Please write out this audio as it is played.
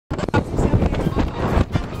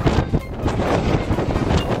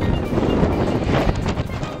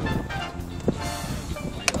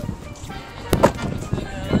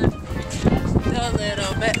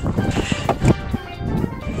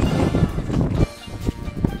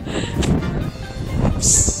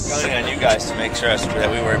Counting on you guys to make sure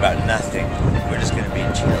that we worry about nothing. We're just going to be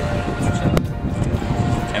chill.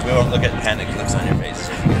 And we won't look at panic looks on your faces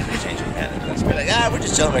because we change your panic looks. We're like, we're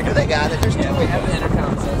just chilling because they got it. There's yeah, we have the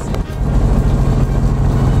intercom says.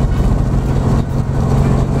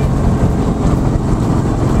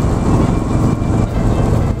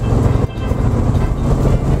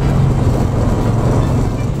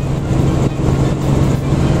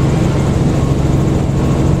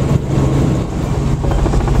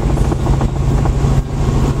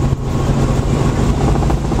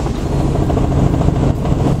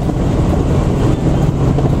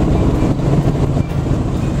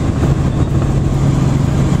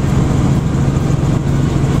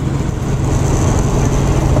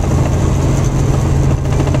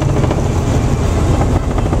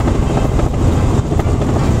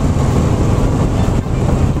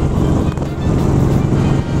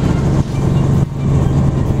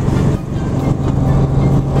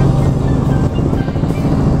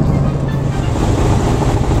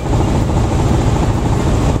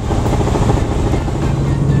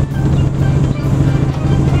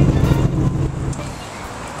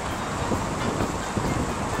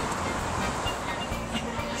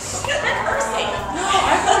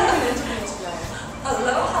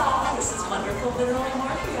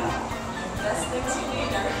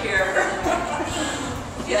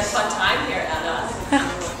 You had a fun time here, Anna. I'm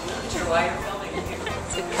not sure why you're filming here.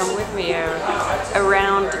 So come with me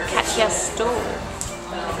around Katya's store.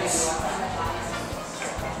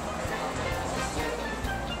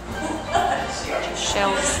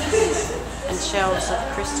 Shelves and shelves of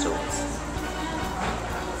crystals.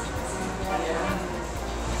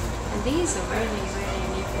 And these are really, really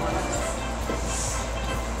neat ones.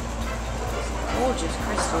 Gorgeous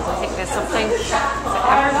crystals. I think there's something for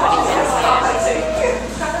everybody in here.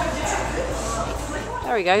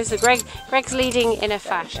 There we go. So Greg's leading in a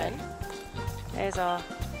fashion. There's our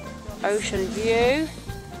ocean view.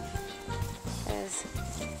 There's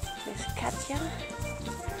Miss Katya,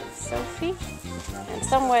 Sophie, and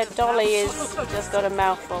somewhere Dolly is just got a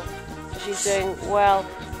mouthful. So she's doing well,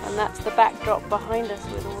 and that's the backdrop behind us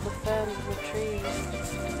with all the ferns and the trees.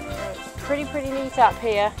 Pretty neat up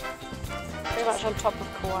here. Pretty much on top of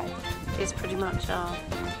Kauai is pretty much our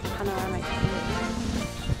panoramic view.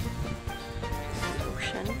 The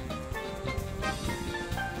ocean.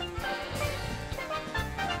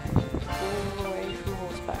 All the way from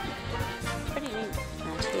horseback. Pretty neat.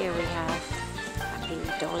 And here we have happy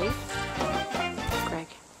Dolly. Greg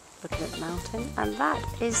looking at the mountain. And that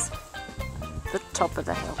is the top of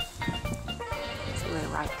the hill. So we're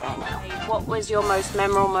right there now. What was your most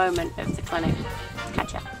memorable moment of the clinic?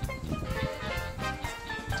 Catch up.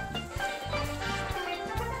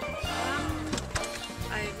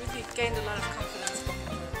 Gained a lot of confidence from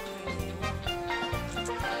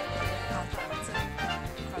outbounds and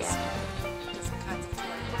across different kinds of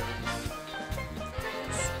terrain.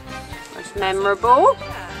 Most memorable.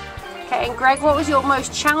 Yeah. Okay, and Greg, what was your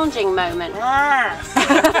most challenging moment? You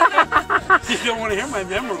don't want to hear my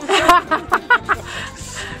memorable.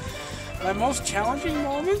 My most challenging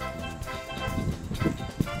moment?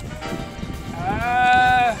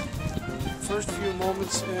 First few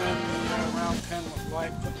moments in the round pen with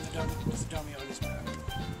White putting the dummy on his back.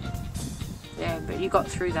 Yeah, but you got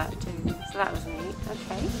through that too, so that was neat.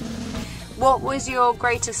 Okay. What was your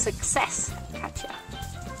greatest success, Katya?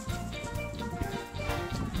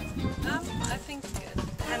 I think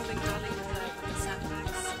handling Dolly with the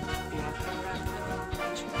sandbags. Yeah.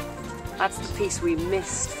 That's the piece we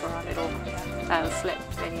missed for our little flip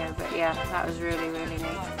video, but yeah, that was really neat.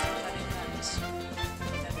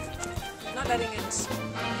 Not letting it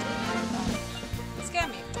scare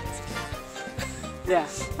me. Yeah.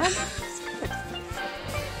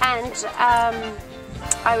 And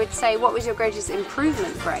I would say, what was your greatest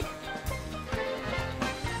improvement, Greg?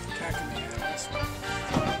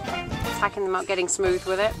 Attacking them up, getting smooth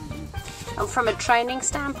with it. And from a training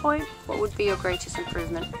standpoint, what would be your greatest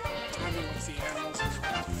improvement?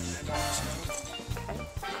 Okay,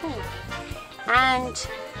 cool. And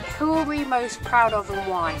who are we most proud of and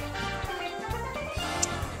why?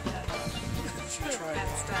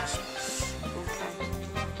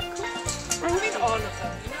 I mean, all of them,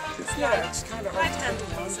 you know? Yeah, it's kind of hard I've to handled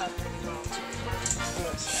put myself really well.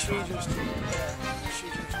 but she just you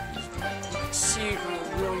could see her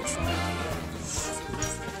really trying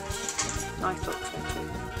I thought so too.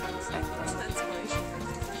 It's an inspiration.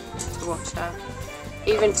 To watch her.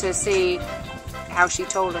 Even to see how she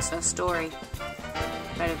told us her story.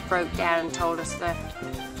 Kind of broke down and told us the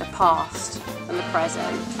past and the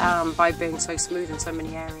present by being so smooth in so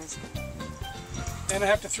many areas. And I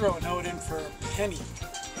have to throw a note in for Penny.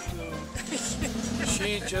 food.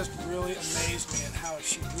 She just really amazed me in how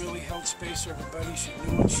she really held space for everybody. She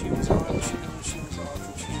knew when she was on, she knew when she was off,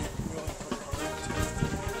 and she really put her heart into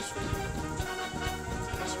it.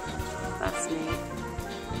 That's neat.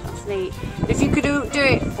 That's neat. If you could do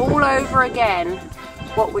it all over again,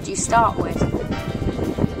 what would you start with?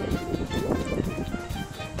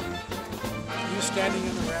 You standing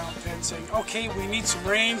in the round pen saying, "Okay, we need some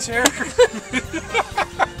reins here."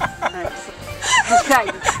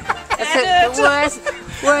 The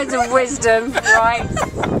words of wisdom, right?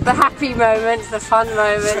 The happy moments, the fun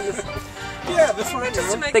moments. Yeah, the fun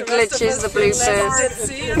Just to make The the rest of glitches, us the feel less bloopers.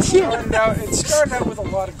 ditzy. It started out with a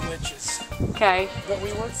lot of glitches, Okay. but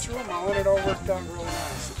we worked through them all, and it all worked out really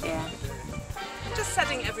nice. Yeah. Just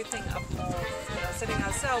setting everything up more, setting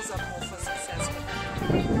ourselves up more for success, but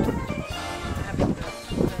having the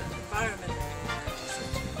environment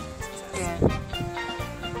success. Yeah.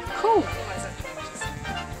 Cool. Otherwise, I think we just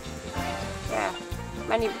Yeah.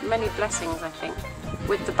 Many blessings, I think,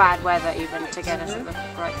 with the bad weather even to get us at the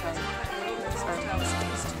right time.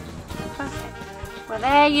 Perfect. Well,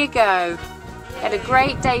 there you go. Had a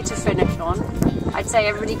great day to finish on. I'd say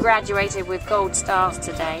everybody graduated with gold stars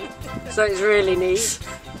today, so it's really neat.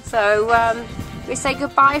 So we say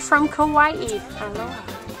goodbye from Kauai. Aloha.